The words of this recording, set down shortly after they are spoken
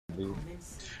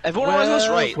Everyone was on this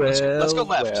right. Let's go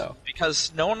left well.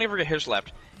 because no one ever hears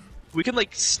left. We can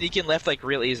like sneak in left like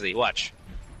real easily. Watch.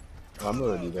 I'm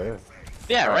already there.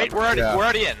 Yeah, right. We're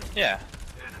already in. Yeah.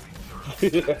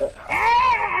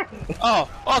 Oh,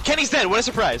 Kenny's dead. What a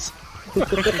surprise! I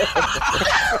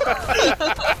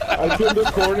turned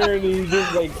the corner and he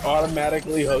just like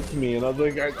automatically hooked me, and I was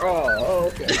like,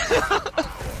 oh okay.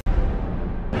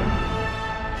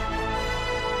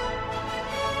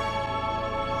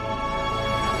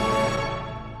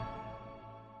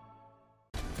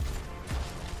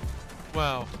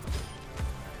 Wow.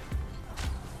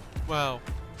 Wow.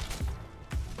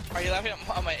 Are you laughing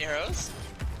at my arrows?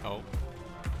 Oh.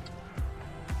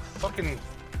 Fucking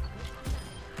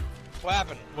What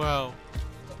happened? Wow.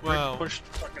 Wow. pushed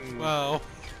fucking. Wow.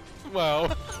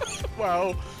 Wow.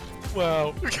 Wow.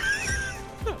 Wow.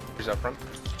 He's up front.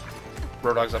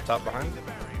 Road Dog's up top behind.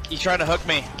 He's trying to hook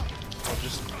me. Oh,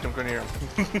 just don't go near him.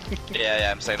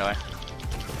 Yeah, I'm staying away.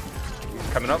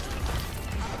 Coming up.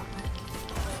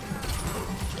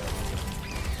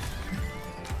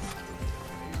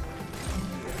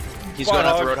 He's Fly going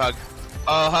after hog. Roadhog.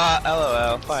 Oh, ha,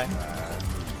 LOL. Bye.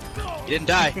 He didn't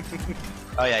die.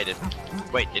 Oh, yeah, he did.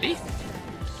 Wait, did he?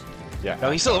 Yeah.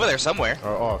 No, he's still over there somewhere.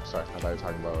 Oh, sorry. I thought you were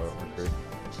talking about Mercury.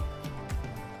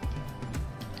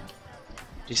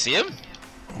 Do you see him?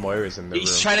 Moira's in the room.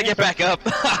 He's trying to get back up.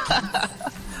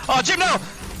 Oh, Jim, no!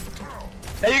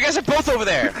 Hey, you guys are both over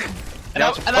there. And,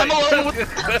 I'm alone with...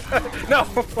 No!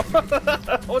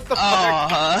 What the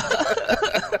fuck?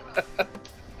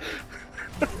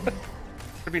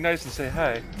 It'd be nice to say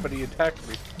hi, but he attacked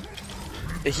me.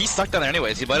 He's stuck down there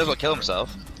anyways. He might as well kill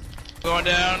himself. Going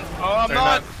down. Oh, I'm Sorry,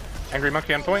 not. Matt. Angry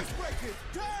monkey on point.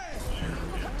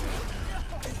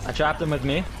 I trapped him with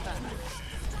me.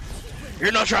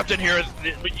 You're not trapped in here.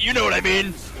 You know what I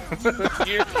mean.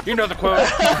 You know the quote.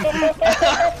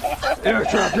 You're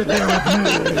trapped in there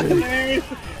with me.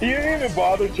 You didn't even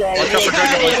bother trying. Watch out for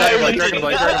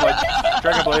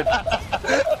Dragonblade.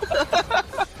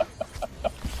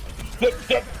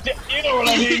 You know what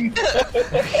I mean?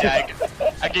 Yeah,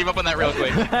 I gave up on that real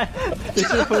quick. You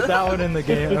should put that one in the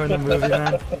game or in the movie,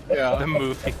 man. Yeah, the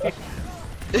movie.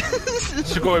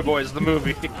 Sugoi Boys, the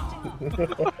movie.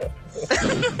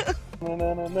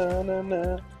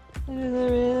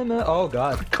 Oh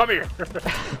god. Come here.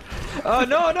 Oh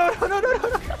no.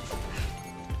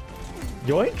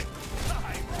 Yoink.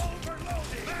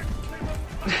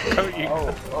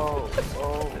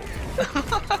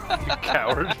 You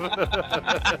coward.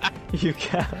 You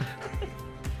can.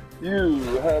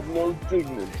 You have no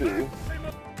dignity.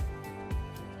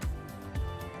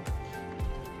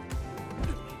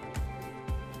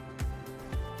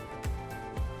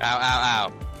 Ow, ow,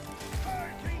 ow.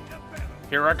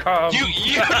 Here I come. You.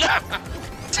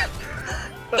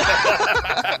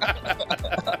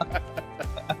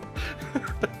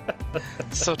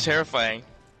 So terrifying.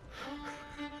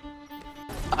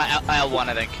 I'll one,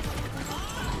 I think.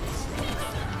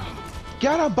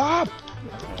 Get him, Bob!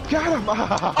 Get him!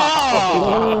 Oh!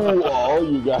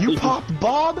 You got You popped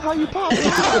Bob? How you pop?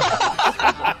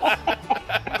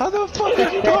 How the fuck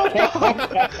did you pop Bob?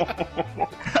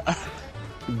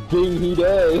 Ding, he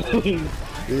does.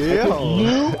 Yeah.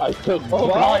 You? I took Oh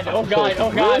Bob. god, oh god,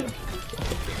 oh god.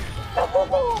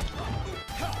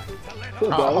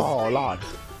 Oh, Lord.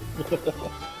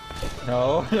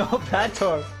 No, bad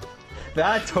torp.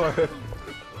 Bad torp.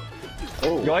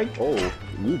 Oh, Yoink. oh,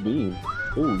 you mean.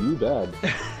 Oh, you bad.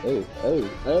 Hey.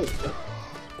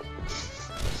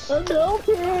 I'm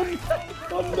melting!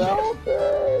 I'm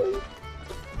melting!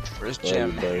 Where's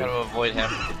Jim? I buddy. gotta avoid him.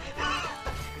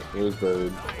 Here's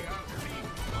Bird.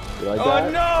 You like Oh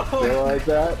that? no! You like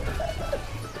that?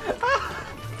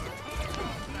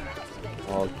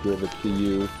 I'll give it to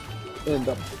you in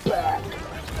the back.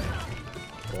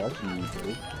 Oh, that's you,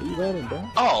 dude. Are you running back?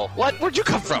 Oh, what? Where'd you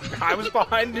come from? I was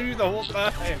behind you the whole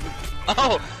time.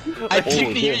 Oh, I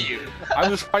didn't hear damn. you. I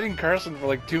was fighting Carson for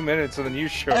like 2 minutes and then you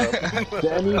showed up.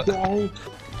 Damn you, guy.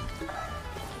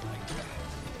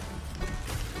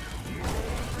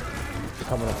 You're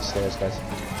coming up the stairs, guys.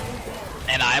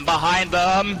 And I'm behind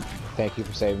them. Thank you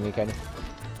for saving me, Kenny.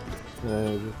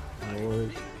 No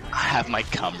worries. I have my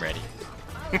cum ready.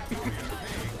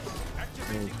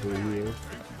 Thanks for here.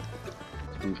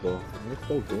 People. They're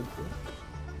so good.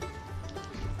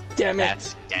 Damn it.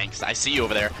 That's ganks. I see you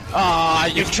over there. Ah,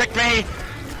 you tricked me.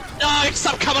 No,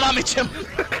 stop coming on me, Jim.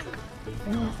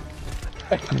 Oh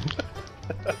my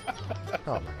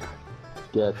god.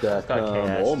 Get that Got cum.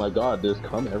 chaos. Oh my god, there's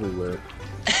cum everywhere.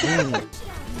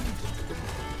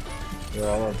 They're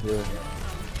all up here.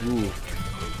 Ooh.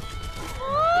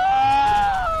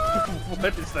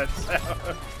 What is that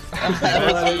sound?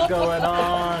 What is going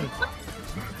on?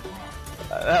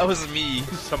 That was me.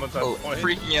 Someone's on point.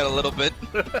 Freaking out a little bit.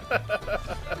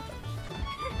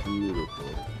 Beautiful.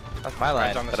 That's my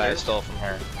line on the that I stairs. stole from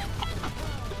her.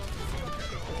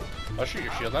 I'll shoot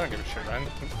your shield. I don't give a shit, man.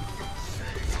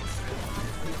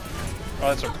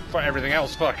 Oh, that's for everything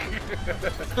else. Fuck.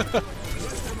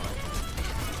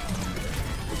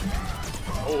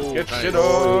 Oh, Get nice. shit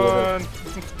on.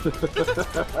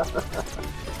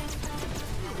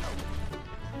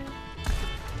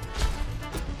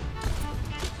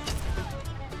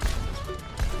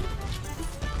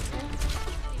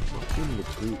 In the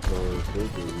street cars, those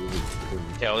are really cool.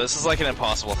 Yo, this is like an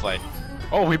impossible fight.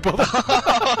 Oh, we both.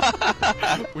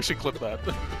 We should clip that.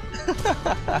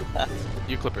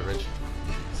 You clip it, Rich.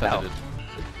 Send No. it.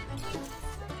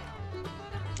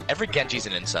 Every Genji's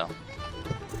an incel.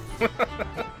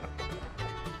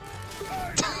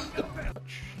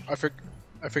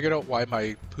 I figured out why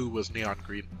my poo was neon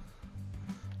green.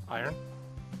 Iron.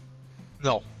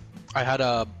 No, I had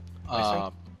a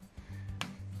Icing?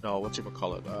 no, what's it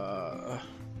call it?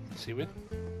 Seaweed.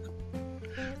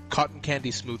 Cotton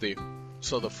candy smoothie.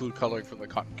 So the food coloring from the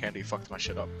cotton candy fucked my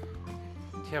shit up.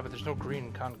 Yeah, but there's no green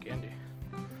in cotton candy.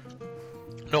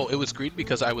 No, it was green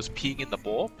because I was peeing in the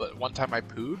bowl, but one time I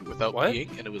pooed without What?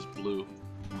 peeing and it was blue.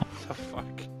 What the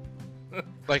fuck?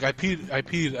 Like I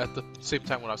peed at the same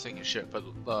time when I was taking a shit, but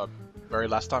the very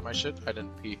last time I shit, I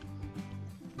didn't pee.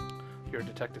 You're a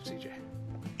detective, CJ.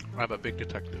 I'm a big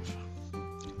detective.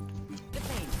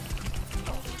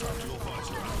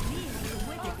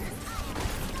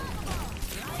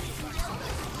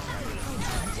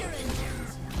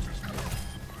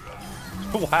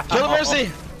 Wow. Kill Mercy!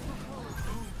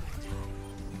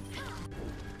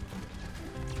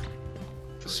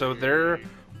 So their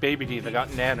baby D that got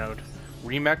nanoed,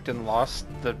 remeched and lost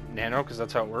the nano because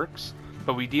that's how it works.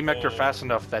 But we demeched her fast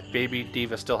enough that baby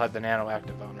Diva still had the nano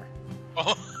active on her.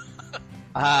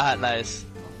 Ah, nice.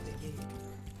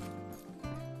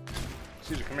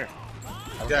 Caesar, come here.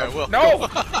 Yeah, I will. No!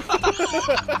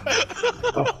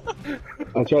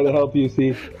 I try to help you,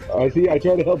 see. I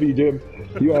try to help you, Jim.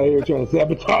 You out here trying to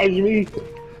sabotage me?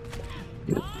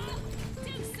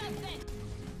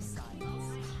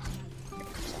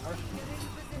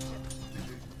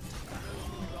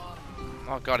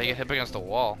 Oh god, I get hit up against the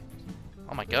wall.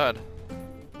 Oh my god.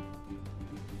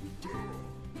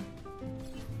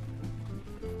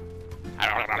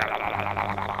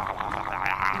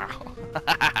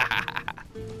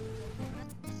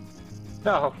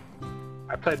 No.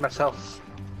 I played myself.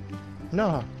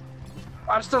 No.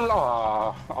 I'm still.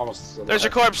 Oh, almost. There's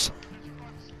your corpse!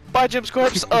 Bye, Jim's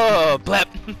corpse! Oh, blep!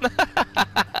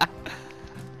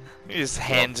 His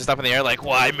hands just up in the air like,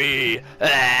 why me?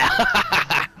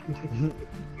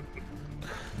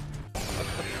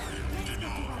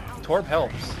 Torb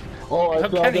helps. Oh, I How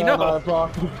saw can he that know? on my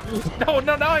pocket. No,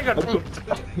 now I got pooped.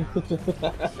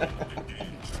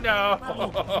 No.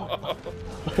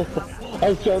 I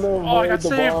was trying to I avoid got the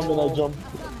saved. bomb and I jumped.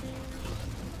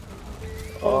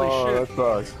 Holy Oh, shit. that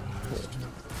sucks.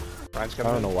 Ryan's I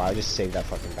coming don't in. know why I just saved that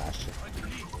fucking Bastion.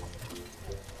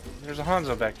 There's a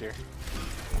Hanzo back there.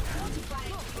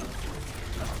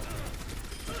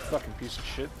 Fucking piece of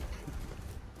shit.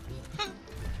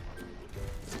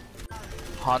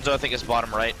 Hanzo, I think, is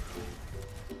bottom right.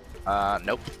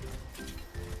 Nope.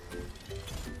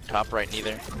 Top right,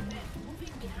 neither.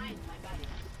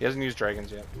 He hasn't used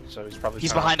dragons yet, so he's probably.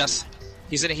 He's trying behind us.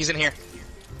 He's in here.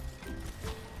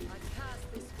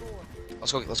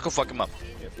 Let's go fuck him up.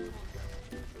 Yep.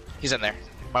 He's in there.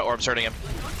 My orb's hurting him.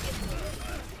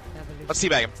 Let's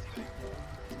teabag him.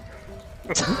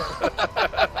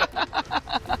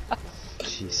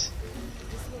 Jeez.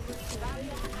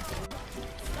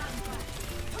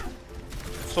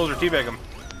 Soldier, teabag him.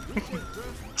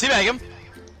 Teabag him.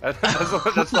 That's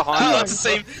the Oh, Hanzo. it's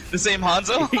the same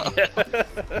Hanzo.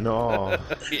 No.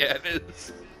 Yeah, it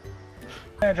is.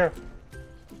 Andrew.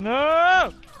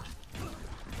 No.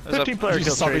 15 player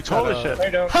kill streak. Holy shit. I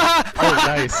don't. Oh,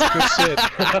 nice. Good shit.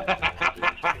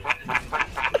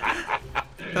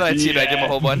 And I teabagged him a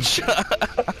whole bunch.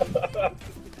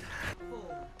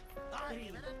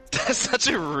 That's such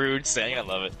a rude saying. I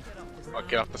love it. I'll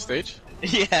get off the stage.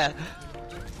 Yeah.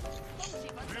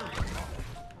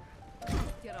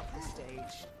 Get off the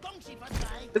stage. Gong Xi Fa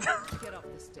Cai. Get off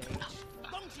the stage.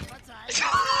 Gong Xi Fa Cai.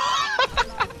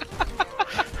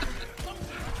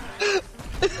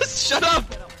 Shut up.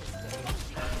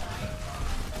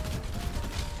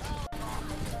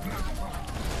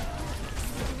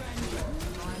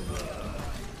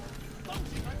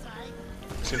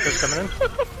 Synthos coming in.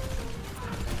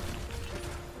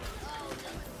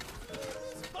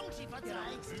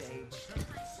 stage.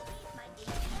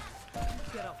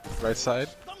 Get off the Right side.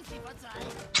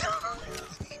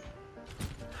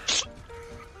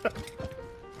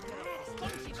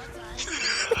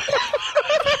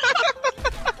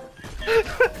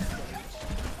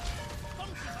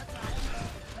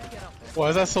 Why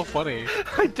is that so funny?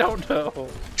 I don't know.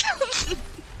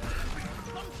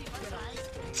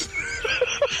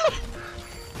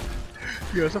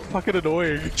 You guys are fucking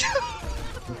annoying.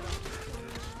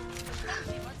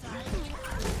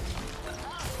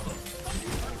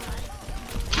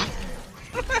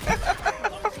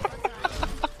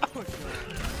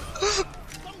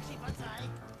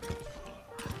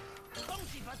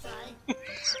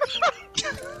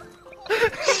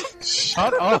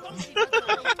 Shut up!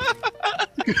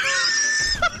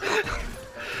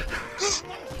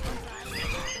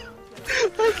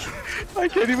 I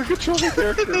can't even control my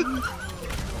character.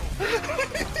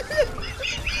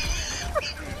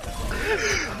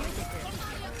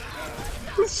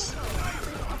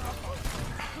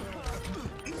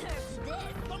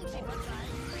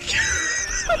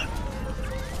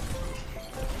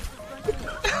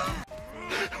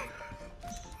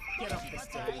 Get off the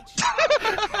stage.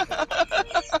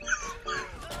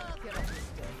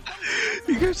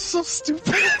 You guys are so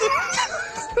stupid.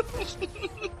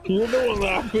 You're the one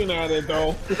laughing at it,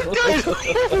 though.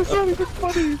 It's not even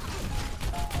funny.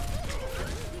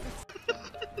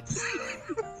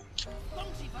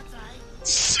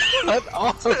 Shut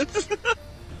up.